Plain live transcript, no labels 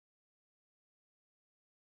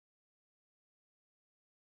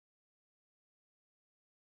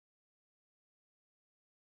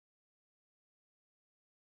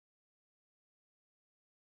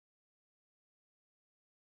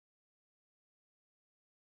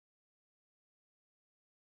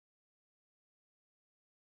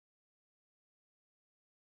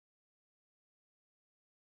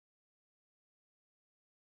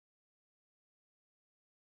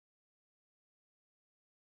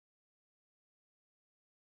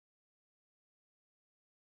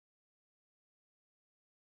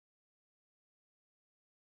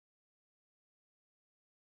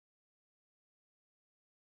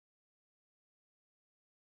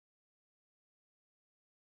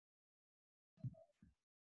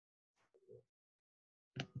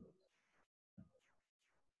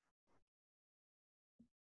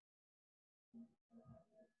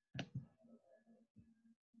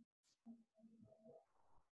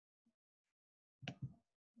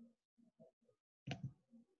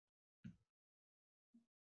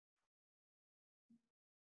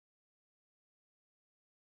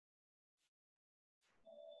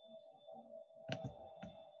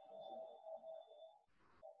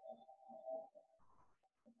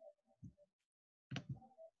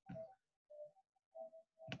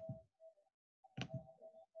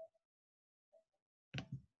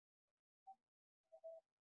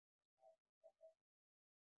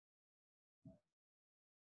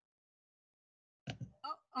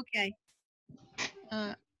Okay.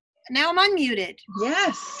 Now I'm unmuted.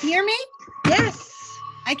 Yes. Hear me? Yes.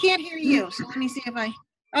 I can't hear you, so let me see if I...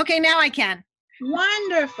 Okay, now I can.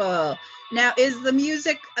 Wonderful. Now, is the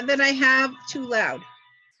music that I have too loud?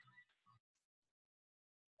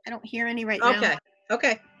 I don't hear any right now. Okay.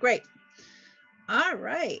 Okay, great. All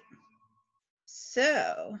right.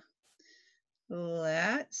 So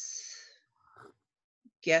let's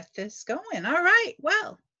get this going. All right.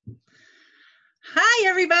 Well, hi,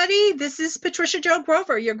 everybody. This is Patricia Jo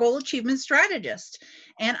Grover, your goal achievement strategist.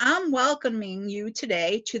 And I'm welcoming you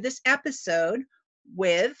today to this episode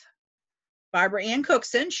with Barbara Ann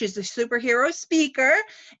Cookson. She's a superhero speaker,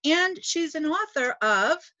 and she's an author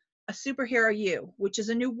of A Superhero You, which is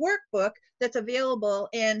a new workbook that's available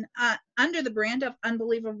in under the brand of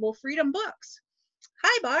Unbelievable Freedom Books.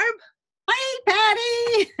 Hi, Barb. Hi,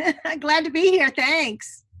 Patty. Glad to be here.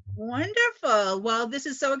 Thanks. Wonderful. Well, this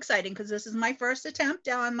is so exciting because this is my first attempt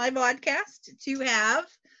on my Vodcast to have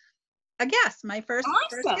a guest, my first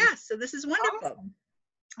guest. So this is wonderful.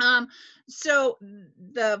 Awesome. So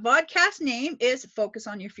the Vodcast name is Focus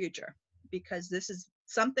on Your Future, because this is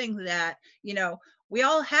something that, you know, we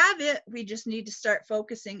all have it. We just need to start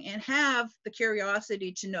focusing and have the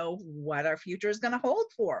curiosity to know what our future is going to hold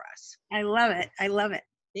for us. I love it. I love it.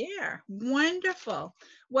 There. Wonderful.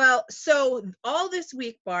 Well, so all this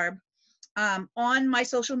week, Barb, on my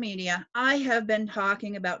social media, I have been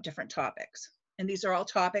talking about different topics. And these are all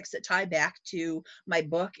topics that tie back to my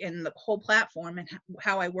book and the whole platform and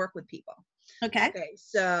how I work with people. Okay.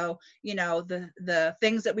 So, you know, the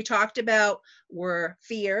things that we talked about were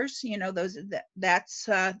fears, you know, that's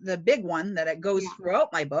the big one that it goes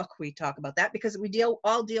throughout my book. We talk about that because we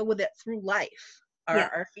all deal with it through life,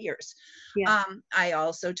 our fears. Yeah. I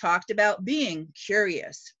also talked about being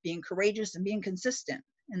curious, being courageous, and being consistent,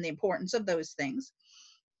 and the importance of those things.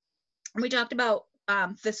 And we talked about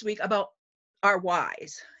this week about our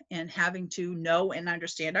whys and having to know and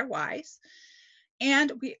understand our whys.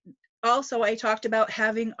 And I talked about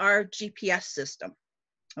having our GPS system.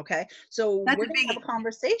 Okay. So we're going to have a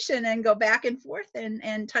conversation and go back and forth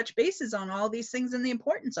and touch bases on all these things and the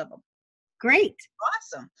importance of them. Great.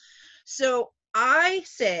 Awesome. So I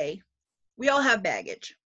say we all have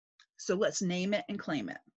baggage. So let's name it and claim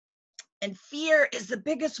it. And fear is the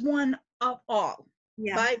biggest one of all.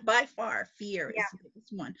 Yeah. By far, fear is the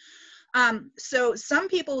biggest one. So some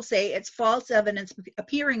people say it's false evidence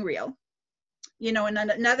appearing real, you know, and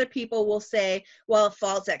then other people will say, well,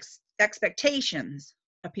 false expectations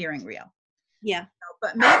appearing real. Yeah.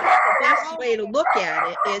 But maybe the best way to look at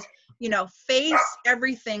it is, you know, face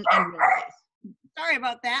everything and realize. Sorry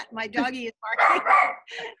about that. My doggie is barking.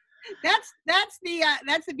 That's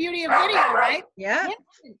the beauty of video, right? Yeah.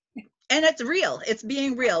 And it's real. It's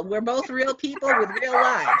being real. We're both real people with real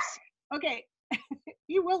lives. Okay.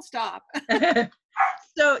 You will stop.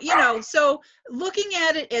 So, you know, so looking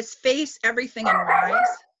at it as face everything and rise,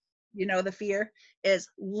 you know, the fear is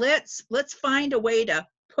let's find a way to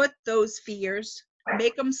put those fears,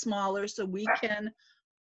 make them smaller so we can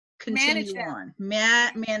continue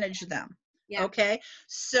manage them. Yeah. Okay.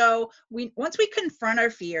 So once we confront our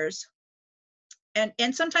fears, and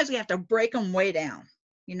sometimes we have to break them way down,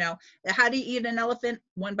 you know, how do you eat an elephant?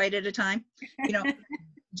 One bite at a time, you know.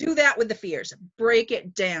 Do that with the fears. Break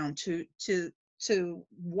it down to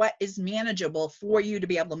what is manageable for you to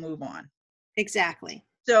be able to move on. Exactly.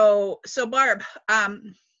 So Barb,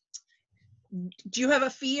 do you have a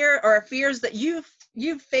fear or fears that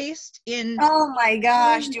you've faced in? Oh my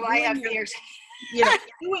gosh, do I have fears? You know,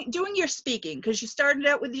 doing your speaking, because you started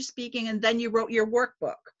out with your speaking and then you wrote your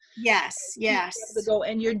workbook. Yes.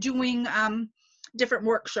 And you're doing different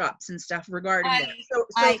workshops and stuff regarding that. So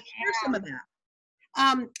here's some of that.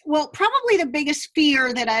 Well, probably the biggest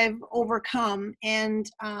fear that I've overcome, and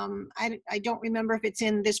I don't remember if it's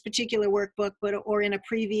in this particular workbook, or in a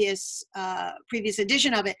previous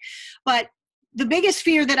edition of it, but the biggest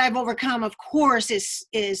fear that I've overcome, of course,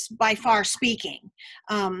 is by far speaking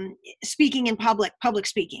in public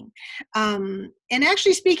speaking, and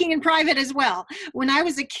actually speaking in private as well. When I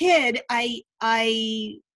was a kid,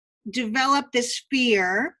 I developed this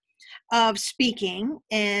fear of speaking,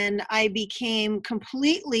 and I became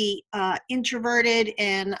completely introverted,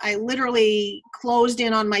 and I literally closed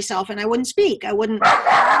in on myself, and I wouldn't speak. I wouldn't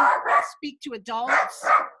speak to adults.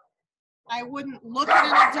 I wouldn't look at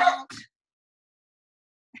an adult.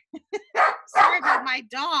 Sorry about my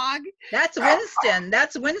dog. That's Winston.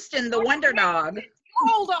 That's Winston, the wonder dog.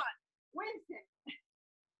 Hold on.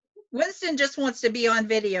 Winston just wants to be on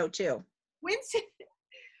video too. Winston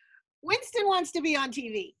wants to be on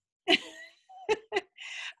TV.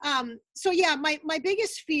 So yeah, my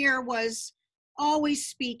biggest fear was always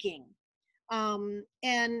speaking. And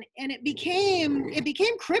it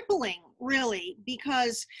became crippling, really,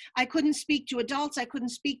 because I couldn't speak to adults. I couldn't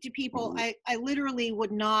speak to people. I literally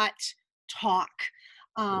would not talk.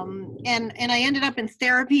 And I ended up in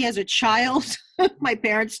therapy as a child. My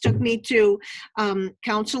parents took me to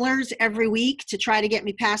counselors every week to try to get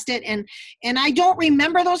me past it. And I don't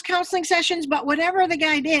remember those counseling sessions, but whatever the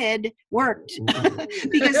guy did worked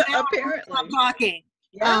because now Apparently. I'm talking.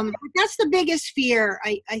 Yeah. That's the biggest fear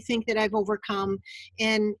I think that I've overcome.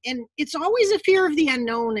 And it's always a fear of the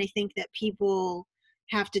unknown, I think, that people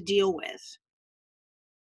have to deal with.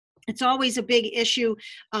 It's always a big issue.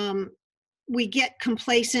 We get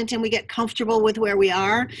complacent and we get comfortable with where we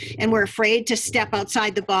are, and we're afraid to step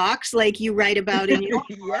outside the box, like you write about in your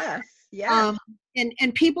Yes. Yeah.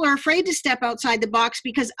 And people are afraid to step outside the box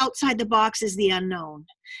because outside the box is the unknown,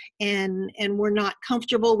 and we're not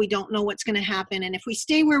comfortable. We don't know what's going to happen, and if we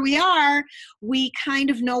stay where we are, we kind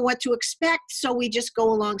of know what to expect, so we just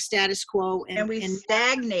go along status quo and we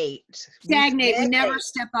stagnate. We never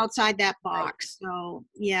step outside that box. Right. So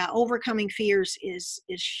yeah, overcoming fears is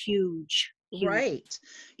huge. Right.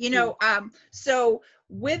 You know, so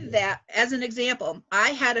with that, as an example, I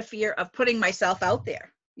had a fear of putting myself out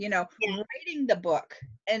there, you know, writing the book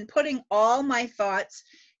and putting all my thoughts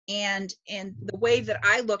and the way that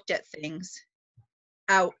I looked at things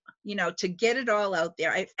out, you know, to get it all out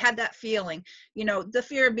there. I had that feeling, you know, the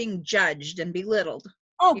fear of being judged and belittled.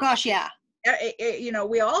 Oh gosh, yeah. You know,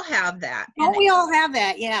 we all have that. Don't we all have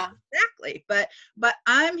that? Yeah. Exactly. But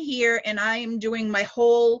I'm here and I am doing my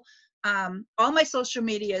whole all my social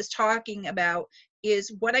media is talking about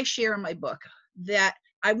is what I share in my book, that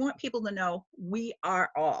I want people to know we are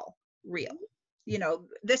all real. You know,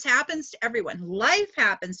 this happens to everyone. Life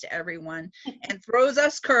happens to everyone and throws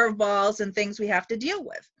us curveballs and things we have to deal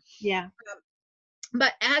with. Yeah.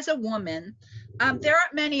 But as a woman, there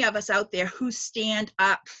aren't many of us out there who stand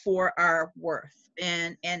up for our worth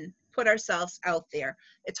and put ourselves out there.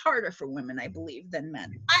 It's harder for women, I believe, than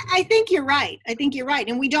men. I think you're right.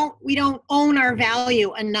 And we don't own our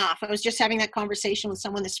value enough. I was just having that conversation with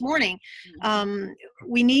someone this morning.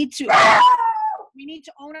 We need to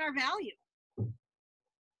own our value.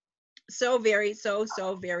 So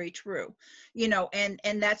very true. You know, and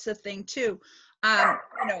that's the thing too.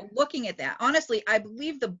 You know, looking at that, honestly, I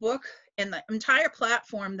believe the book and the entire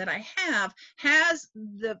platform that I have has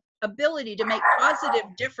the ability to make positive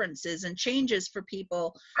differences and changes for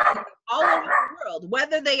people all over the world,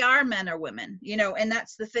 whether they are men or women, you know, and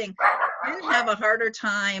that's the thing. Men have a harder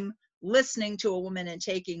time listening to a woman and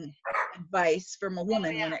taking advice from a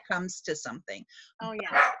woman when it comes to something. Oh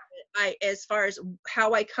yeah. As far as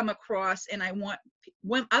how I come across, and I want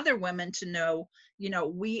other women to know, you know,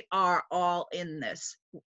 we are all in this.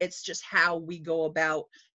 It's just how we go about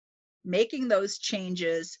making those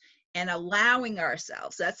changes and allowing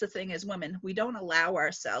ourselves. That's the thing as women, we don't allow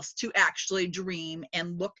ourselves to actually dream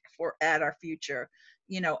and look at our future,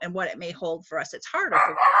 you know, and what it may hold for us. It's harder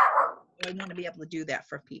for people. I want to be able to do that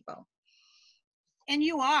for people. And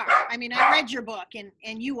you are. I mean, I read your book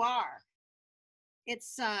and you are.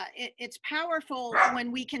 It's powerful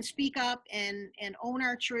when we can speak up and own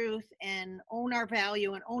our truth and own our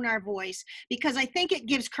value and own our voice, because I think it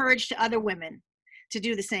gives courage to other women to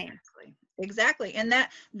do the same. Exactly. And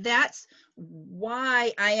that's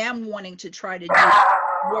why I am wanting to try to do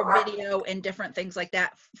more video and different things like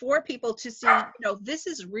that for people to see, you know, this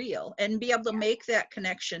is real and be able to make that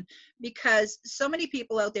connection, because so many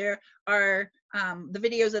people out there are the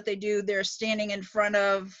videos that they do, they're standing in front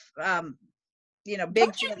of you know, big.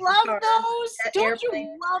 Don't you love those? Don't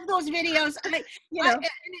you love those videos?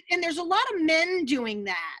 And there's a lot of men doing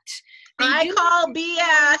that. I call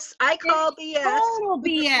BS. Total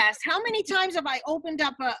BS. How many times have I opened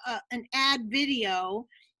up an ad video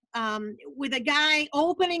with a guy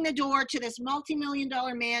opening the door to this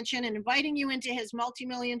multi-million-dollar mansion and inviting you into his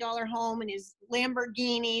multi-million-dollar home and his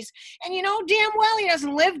Lamborghinis, and you know damn well he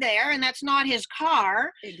doesn't live there and that's not his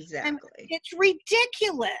car. Exactly. And it's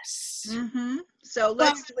ridiculous. Mm-hmm. So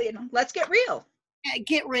let's get real.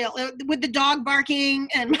 Get real with the dog barking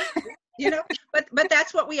and you know, but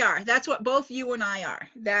that's what we are. That's what both you and I are.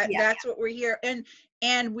 That's what we're here,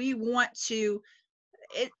 and we want to.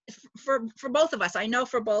 For both of us, I know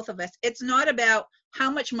for both of us, it's not about how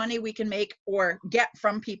much money we can make or get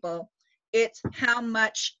from people. It's how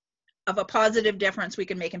much of a positive difference we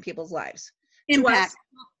can make in people's lives. Impact.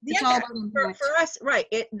 It's all about impact. For us, right?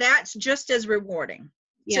 That's just as rewarding.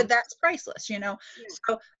 Yeah. So that's priceless, you know. Yeah.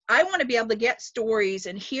 So I want to be able to get stories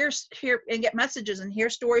and hear and get messages and hear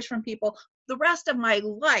stories from people the rest of my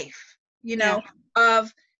life, you know,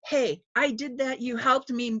 of hey, I did that, you helped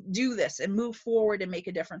me do this and move forward and make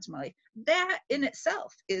a difference in my life. That in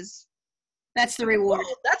itself is That's the reward.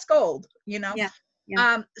 gold. That's gold, Yeah.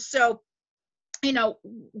 Yeah. So,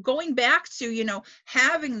 going back to,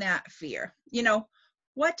 having that fear,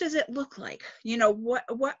 what does it look like?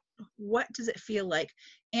 What does it feel like?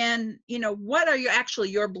 And, what are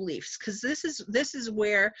your beliefs? Because this is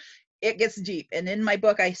where it gets deep. And in my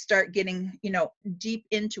book, I start getting, deep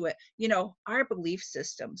into it, our belief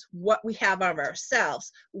systems, what we have of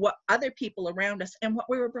ourselves, what other people around us, and what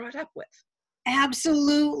we were brought up with.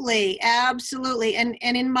 Absolutely. And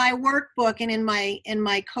in my workbook and in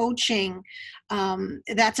my coaching,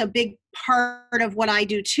 that's a big part of what I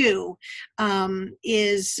do too.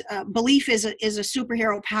 Is belief is a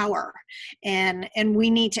superhero power, and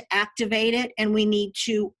we need to activate it, and we need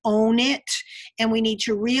to own it, and we need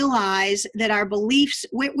to realize that our beliefs.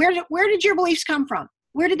 Where did your beliefs come from?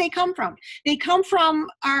 Where did they come from? They come from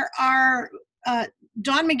our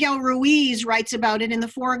Don Miguel Ruiz writes about it in the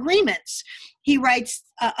Four Agreements. He writes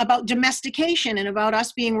about domestication and about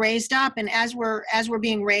us being raised up, and as we're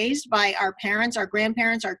being raised by our parents, our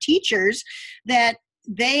grandparents, our teachers, that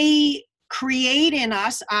they create in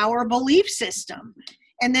us our belief system.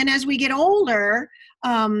 And then as we get older,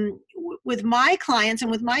 with my clients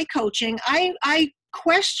and with my coaching, I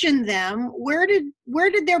question them, where did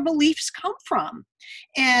their beliefs come from?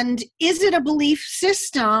 And is it a belief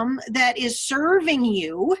system that is serving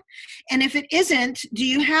you? And if it isn't, do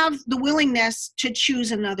you have the willingness to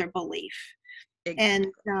choose another belief? Exactly.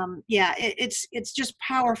 And it's just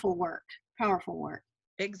powerful work.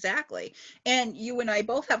 Exactly. And you and I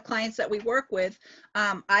both have clients that we work with.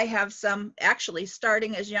 I have some actually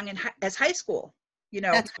starting as young as high school,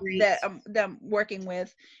 That's great. that I'm working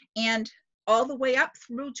with, and all the way up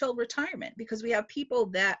through till retirement, because we have people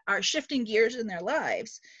that are shifting gears in their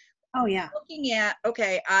lives. Oh yeah. Looking at,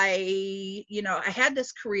 okay, I had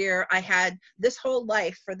this career, I had this whole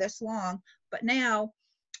life for this long, but now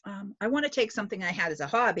I want to take something I had as a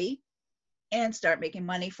hobby and start making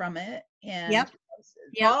money from it, and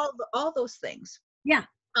all those things. Yeah.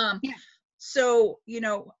 So,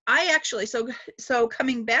 I actually, so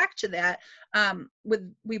coming back to that,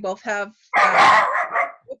 we both have,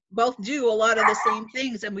 both do a lot of the same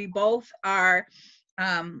things, and we both are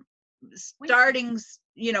starting,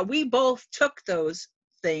 we both took those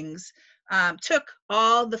things, took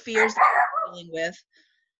all the fears that we're dealing with,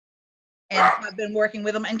 and have been working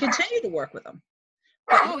with them and continue to work with them.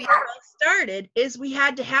 But what started is we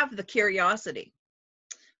had to have the curiosity.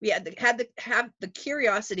 We had to have the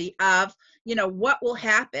curiosity of, what will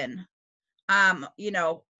happen. I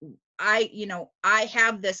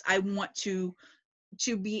have this, I want to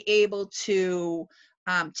be able to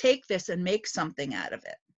take this and make something out of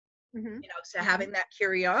it. Mm-hmm. So having that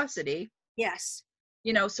curiosity. Yes.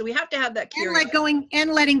 So we have to have that curiosity.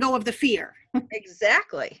 And letting go of the fear.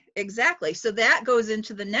 Exactly. So that goes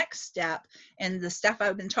into the next step. And the stuff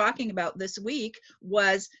I've been talking about this week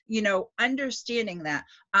was, understanding that.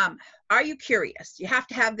 Are you curious? You have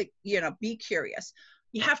to have be curious.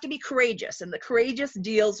 You have to be courageous, and the courageous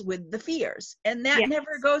deals with the fears, and that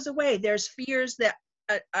never goes away. There's fears that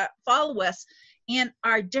follow us, and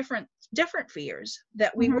are different fears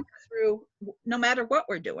that we work through no matter what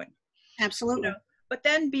we're doing. Absolutely. But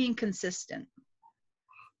then being consistent,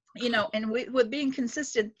 and with being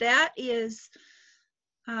consistent, that is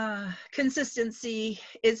consistency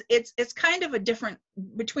is it's kind of a different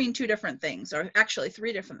between two different things, or actually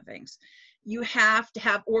three different things. You have to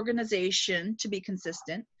have organization to be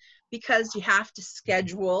consistent, because you have to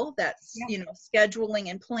schedule. That's scheduling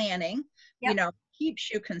and planning keeps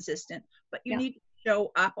you consistent, but you need to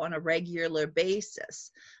show up on a regular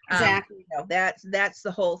basis. Exactly. That's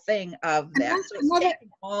the whole thing of that. So it's taking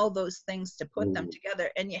all those things to put them together,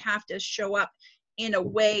 and you have to show up in a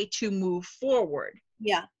way to move forward.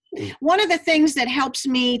 Yeah. One of the things that helps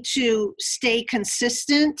me to stay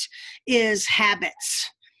consistent is habits.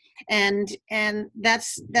 And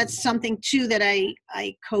that's something too that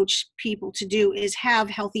I coach people to do, is have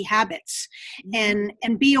healthy habits and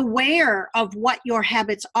be aware of what your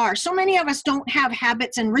habits are. So many of us don't have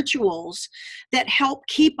habits and rituals that help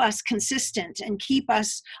keep us consistent and keep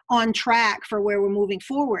us on track for where we're moving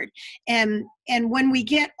forward. And when we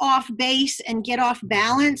get off base and get off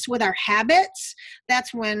balance with our habits,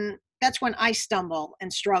 that's when I stumble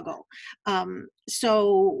and struggle.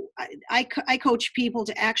 So I coach people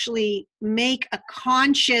to actually make a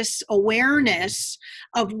conscious awareness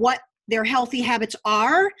of what their healthy habits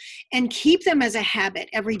are and keep them as a habit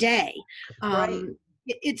every day.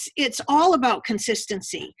 It's all about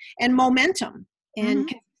consistency and momentum. And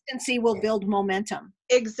consistency will build momentum.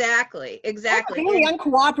 Exactly. I'm a very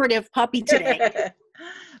uncooperative puppy today.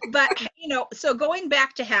 But, so going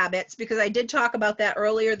back to habits, because I did talk about that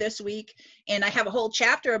earlier this week, and I have a whole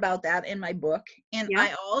chapter about that in my book. And Yeah.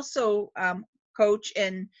 I also coach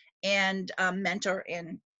and mentor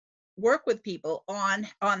and work with people on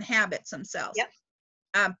habits themselves. Yep.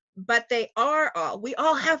 But we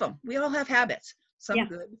all have them. We all have habits. Some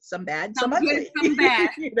good, some bad, some ugly. Good, some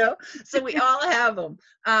bad. So we all have them.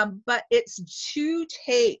 But it's to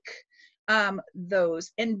take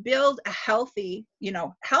those and build a healthy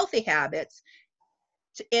habits.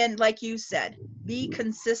 And like you said, be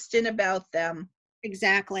consistent about them.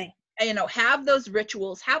 Exactly. Have those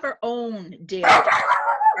rituals, have our own daily,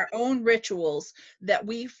 our own rituals that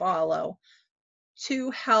we follow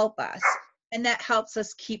to help us. And that helps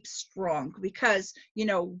us keep strong, because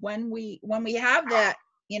when we have that,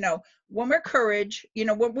 when we're courage,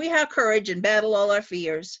 when we have courage and battle all our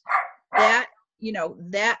fears, that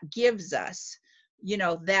that gives us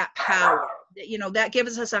that power, that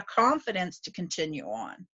gives us a confidence to continue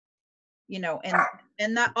on,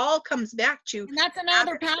 and that all comes back to, and that's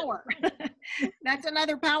another power. That's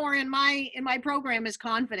another power in my program, is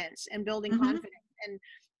confidence and building confidence.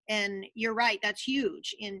 And you're right, that's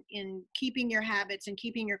huge in keeping your habits and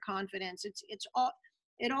keeping your confidence.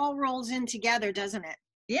 It all rolls in together, doesn't it?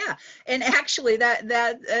 Yeah. And actually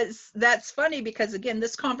that's funny, because again,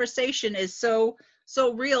 this conversation is so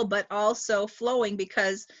real, but also flowing,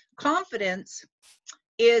 because confidence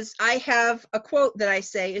is, I have a quote that I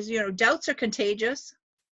say is, doubts are contagious,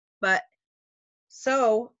 but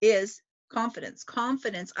so is confidence.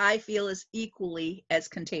 Confidence, I feel, is equally as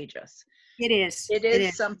contagious. It is. It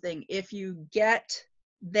is something. If you get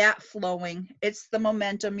that flowing, it's the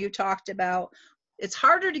momentum you talked about. It's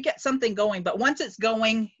harder to get something going, but once it's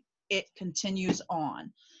going, it continues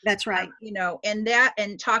on. That's right.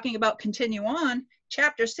 And talking about continue on,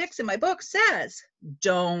 chapter 6 in my book says,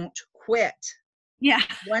 don't quit. Yeah.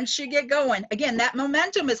 Once you get going, again, that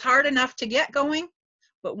momentum is hard enough to get going,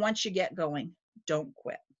 but once you get going, don't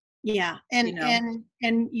quit. Yeah. And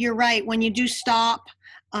you're right. When you do stop,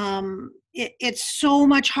 it's so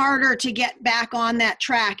much harder to get back on that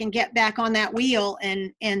track and get back on that wheel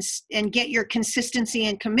and get your consistency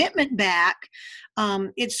and commitment back.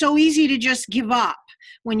 It's so easy to just give up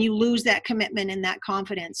when you lose that commitment and that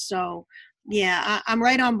confidence. So yeah, I'm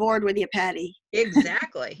right on board with you, Patty.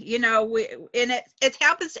 Exactly. It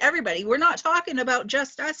happens to everybody. We're not talking about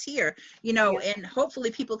just us here, and hopefully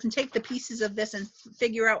people can take the pieces of this and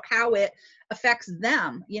figure out how it affects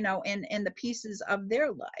them, and the pieces of their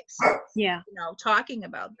lives. Yeah. Talking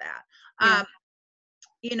about that.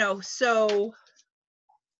 So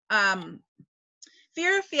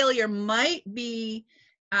fear of failure might be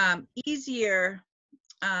easier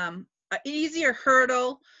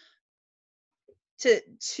hurdle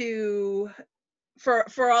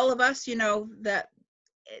for all of us, that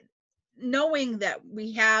knowing that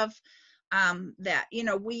we have that,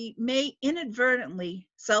 we may inadvertently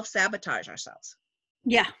self-sabotage ourselves.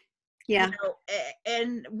 Yeah.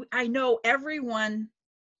 And I know everyone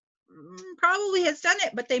probably has done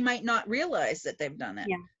it, but they might not realize that they've done it.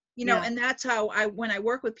 And that's how when I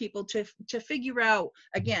work with people to figure out,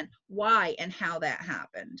 again, why and how that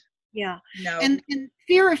happened. And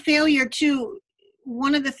fear of failure too.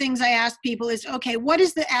 One of the things I ask people is, okay, what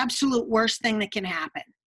is the absolute worst thing that can happen?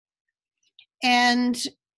 And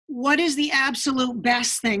what is the absolute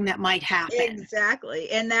best thing that might happen?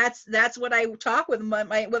 Exactly. And that's what I talk with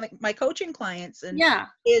my coaching clients, and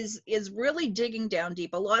is really digging down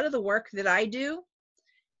deep. A lot of the work that I do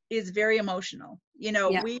is very emotional.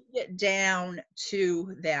 We get down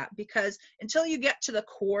to that, because until you get to the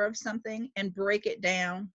core of something and break it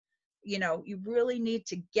down, you really need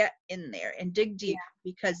to get in there and dig deep,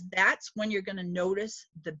 because that's when you're going to notice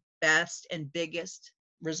the best and biggest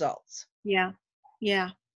results. Yeah.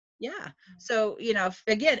 So,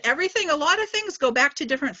 again, a lot of things go back to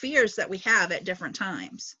different fears that we have at different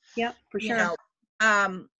times. Yep, for sure.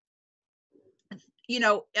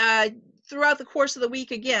 Throughout the course of the week,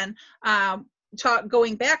 again,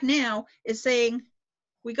 going back now is saying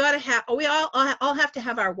we all have to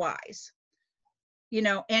have our whys.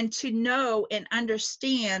 And to know and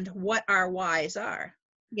understand what our whys are.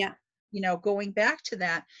 Yeah. Going back to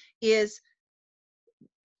that is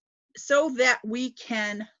so that we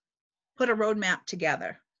can put a roadmap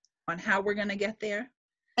together on how we're going to get there.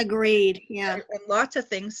 Agreed. Yeah. And lots of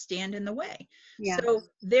things stand in the way. So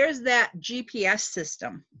there's that GPS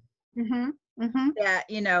system that,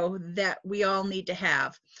 that we all need to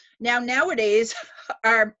have. Nowadays,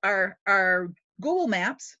 our Google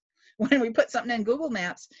Maps, when we put something in Google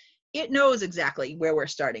Maps, it knows exactly where we're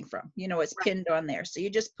starting from. You know, it's pinned on there. So you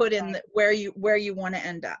just put in where you want to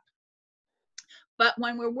end up. But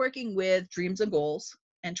when we're working with dreams and goals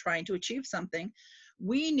and trying to achieve something,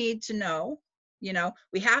 we need to know, you know,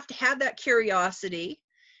 we have to have that curiosity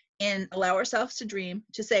and allow ourselves to dream,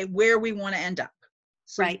 to say where we want to end up.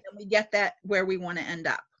 So then we get that where we want to end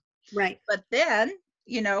up. Right. But then,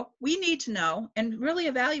 you know, we need to know and really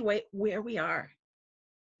evaluate where we are.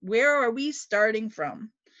 Where are we starting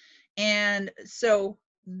from? And so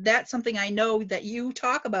that's something I know that you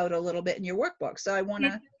talk about a little bit in your workbook. So I want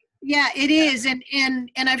to. Yeah, it is. And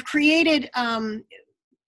I've created,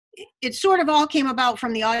 it sort of all came about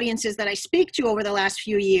from the audiences that I speak to over the last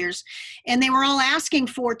few years. And they were all asking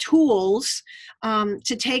for tools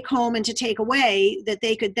to take home and to take away that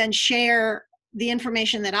they could then share the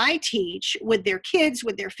information that I teach with their kids,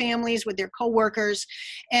 with their families, with their coworkers.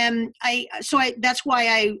 And that's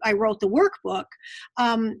why I wrote the workbook.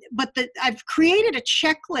 But I've created a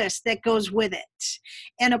checklist that goes with it.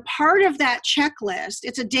 And a part of that checklist,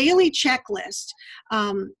 it's a daily checklist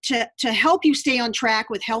to help you stay on track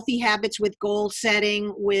with healthy habits, with goal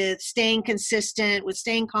setting, with staying consistent, with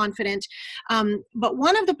staying confident. But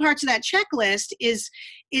one of the parts of that checklist is,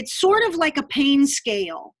 it's sort of like a pain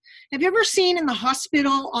scale. Have you ever seen in the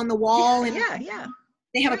hospital on the wall? Yeah.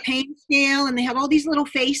 They have a pain scale and they have all these little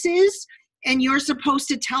faces, and you're supposed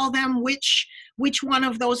to tell them which one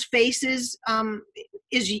of those faces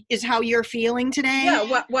is how you're feeling today.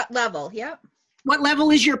 Yeah. What level? Yeah. What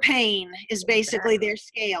level is your pain is basically their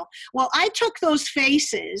scale. Well, I took those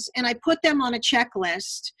faces and I put them on a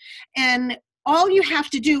checklist, and all you have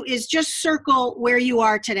to do is just circle where you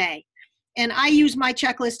are today. And I use my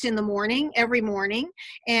checklist in the morning, every morning.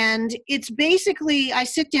 And it's basically, I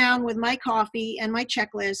sit down with my coffee and my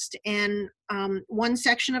checklist, and one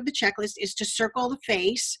section of the checklist is to circle the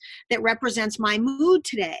face that represents my mood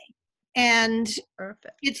today. And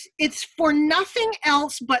perfect. It's for nothing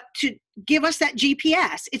else but to give us that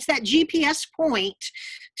GPS. It's that GPS point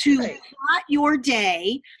to plot your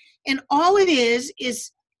day. And all it is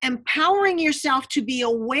empowering yourself to be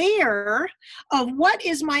aware of what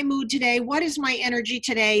is my mood today, what is my energy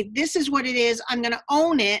today, this is what it is, I'm going to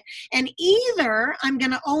own it, and either I'm going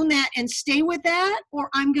to own that and stay with that, or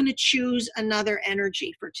I'm going to choose another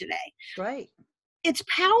energy for today. Right. It's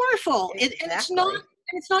powerful. Exactly.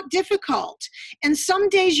 It's not difficult. And some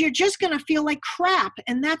days you're just going to feel like crap,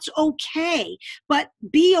 and that's okay. But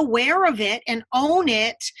be aware of it and own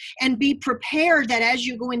it, and be prepared that as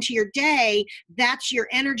you go into your day, that's your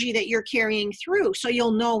energy that you're carrying through. So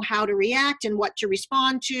you'll know how to react and what to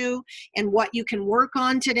respond to and what you can work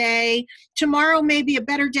on today. Tomorrow may be a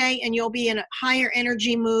better day, and you'll be in a higher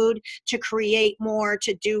energy mood to create more,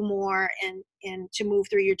 to do more, and to move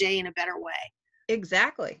through your day in a better way.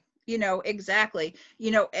 Exactly. Exactly.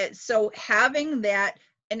 So having that,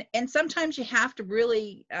 and sometimes you have to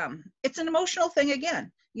really, it's an emotional thing again,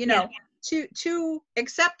 to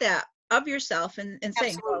accept that of yourself and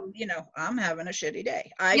saying, well, I'm having a shitty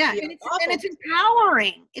day. And it's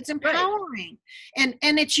empowering. It's empowering. Right.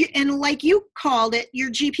 And like you called it, your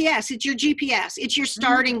GPS. It's your GPS. It's your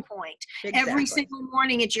starting point. Exactly. Every single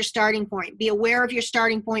morning, it's your starting point. Be aware of your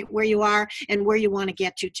starting point, where you are and where you want to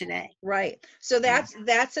get to today. Right. So that's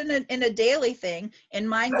in a daily thing. And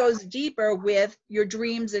mine goes deeper with your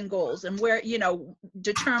dreams and goals, and where,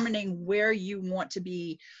 determining where you want to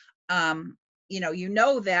be.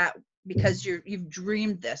 That because you've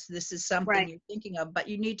dreamed this is something you're thinking of, but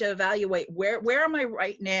you need to evaluate where am I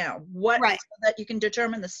right now, so that you can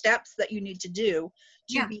determine the steps that you need to do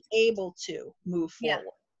to be able to move forward.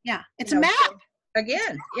 It's a map. So,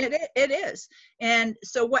 again, it is. And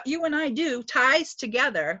so what you and I do ties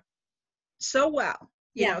together so well,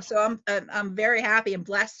 so I'm very happy and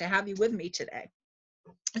blessed to have you with me today.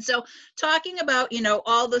 And so talking about,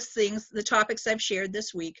 all those things, the topics I've shared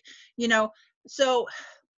this week, so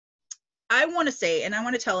I want to say, and I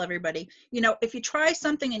want to tell everybody, if you try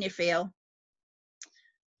something and you fail,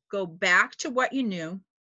 go back to what you knew,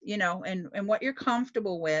 and what you're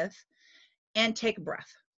comfortable with, and take a breath.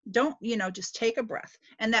 Don't, just take a breath.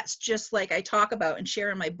 And that's just like I talk about and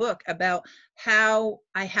share in my book about how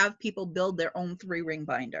I have people build their own 3-ring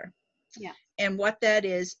binder. Yeah. And what that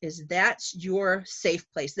is that's your safe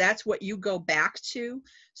place. That's what you go back to,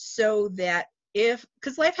 so that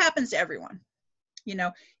because life happens to everyone,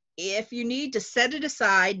 if you need to set it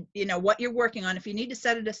aside, what you're working on, if you need to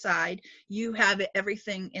set it aside, you have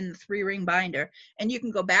everything in the 3-ring binder, and you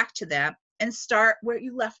can go back to that and start where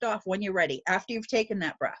you left off when you're ready, after you've taken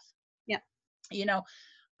that breath. Yeah.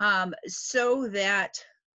 So that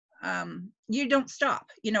you don't stop.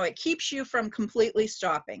 It keeps you from completely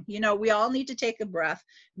stopping. We all need to take a breath.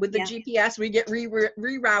 With the Yeah. GPS, we get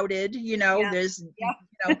rerouted. Yeah. There's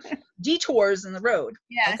Yeah. detours in the road.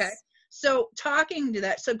 Okay. Yes. So talking to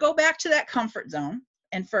that, so go back to that comfort zone.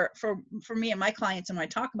 And for me and my clients, and when I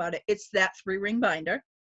talk about it, it's that 3-ring binder.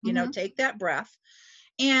 Take that breath.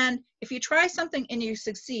 And if you try something and you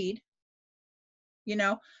succeed,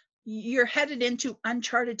 you're headed into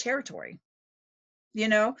uncharted territory.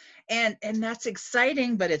 And that's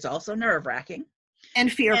exciting, but it's also nerve-wracking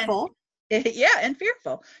And fearful. and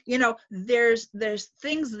fearful. There's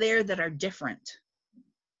things there that are different,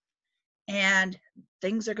 and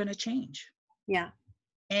things are going to change. Yeah.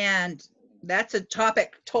 And that's a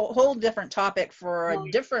whole different topic for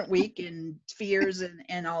a different week, and fears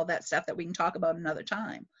and all that stuff that we can talk about another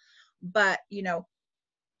time. But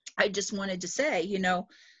I just wanted to say,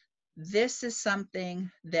 this is something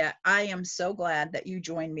that I am so glad that you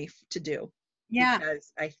joined me to do. Yeah.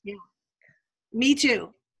 Because Me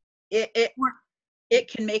too. It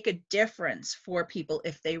can make a difference for people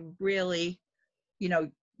if they really,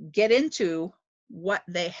 get into what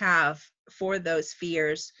they have for those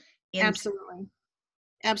fears.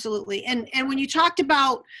 Absolutely. And when you talked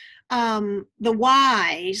about the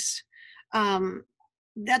whys,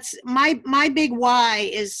 that's my big why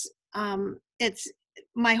is it's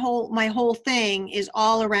my whole thing is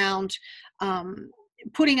all around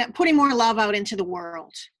putting more love out into the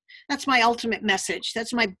world. That's my ultimate message.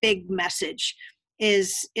 That's my big message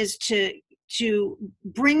is to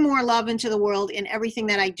bring more love into the world in everything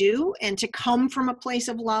that I do, and to come from a place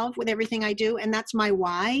of love with everything I do. And that's my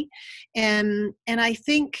why. And I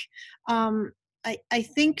think I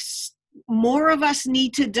think more of us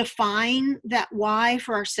need to define that why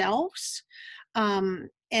for ourselves. And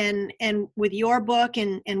with your book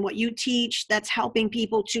and what you teach, that's helping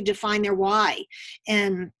people to define their why.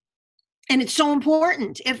 And it's so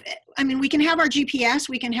important. We can have our GPS,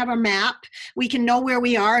 we can have our map, we can know where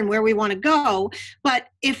we are and where we want to go. But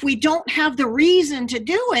if we don't have the reason to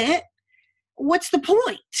do it, what's the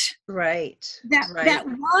point? Right. That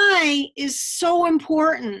why is so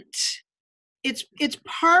important. It's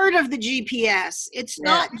part of the GPS. It's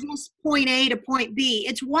not just point A to point B.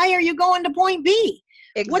 It's why are you going to point B?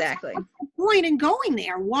 Exactly. What's the point in going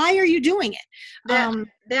there? Why are you doing it?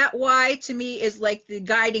 That why to me is like the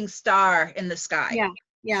guiding star in the sky.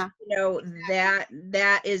 Yeah.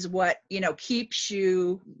 That is what, keeps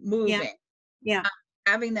you moving. Yeah.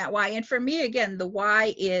 Having that why. And for me, again, the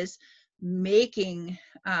why is making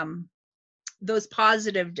those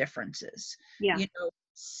positive differences. Yeah.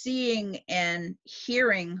 Seeing and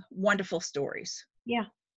hearing wonderful stories. Yeah.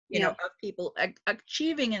 Of people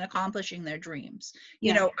achieving and accomplishing their dreams.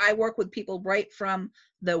 I work with people right from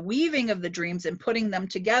the weaving of the dreams and putting them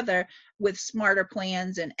together with smarter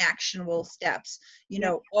plans and actionable steps,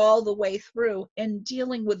 all the way through, and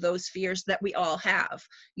dealing with those fears that we all have.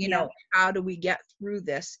 How do we get through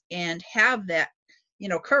this and have that,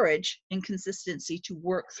 courage and consistency to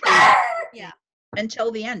work through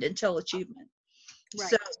until the end, until achievement. Right.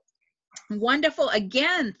 So wonderful.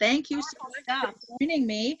 Again, thank you so much for joining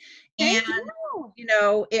me. Thank you.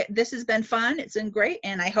 This has been fun. It's been great.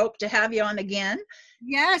 And I hope to have you on again.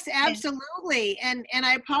 Yes, absolutely. And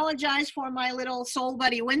I apologize for my little soul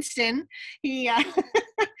buddy, Winston. He,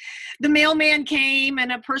 the mailman came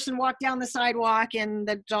and a person walked down the sidewalk and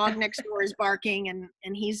the dog next door is barking and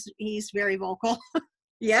he's very vocal.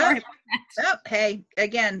 Yeah. Oh, hey,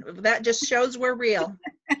 again, that just shows we're real.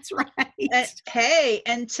 That's right. Hey,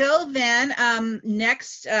 until then,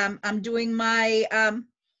 next, I'm doing my,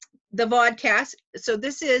 the Vodcast. So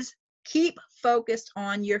this is keep focused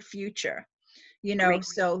on your future, Great.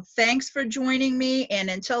 So thanks for joining me.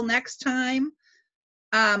 And until next time,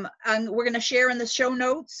 we're going to share in the show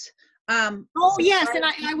notes. Yes. And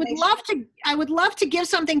I would love to give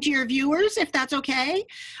something to your viewers, if that's okay.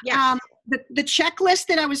 Yes. The checklist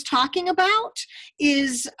that I was talking about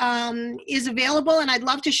is available, and I'd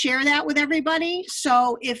love to share that with everybody.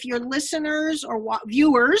 So if your listeners or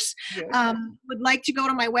viewers would like to go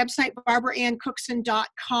to my website,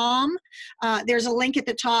 barbaraanncookson.com, there's a link at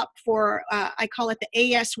the top for, I call it the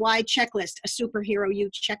ASY checklist, a superhero you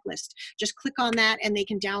checklist. Just click on that and they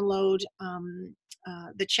can download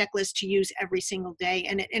the checklist to use every single day.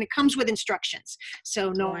 And it comes with instructions.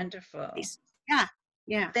 So no. Wonderful.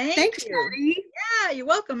 Yeah. Thanks, you. Patty. Yeah, you're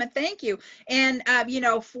welcome. And thank you. And,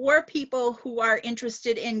 for people who are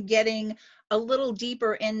interested in getting a little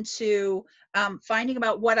deeper into finding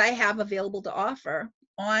about what I have available to offer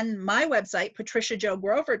on my website,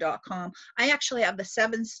 patriciajogrover.com, I actually have the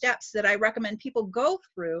 7 steps that I recommend people go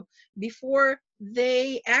through before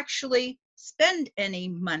they actually spend any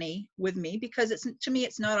money with me, because to me,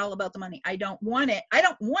 it's not all about the money. I don't want it. I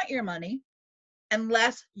don't want your money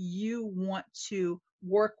unless you want to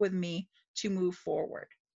work with me to move forward.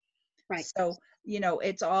 Right. So,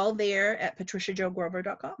 it's all there at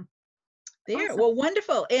patriciajogrover.com. There. Awesome. Well,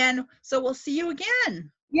 wonderful. And so we'll see you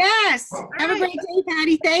again. Yes. Have a great day,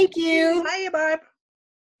 Patty. Thank you. Bye, Barb.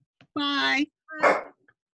 Bye. Bye.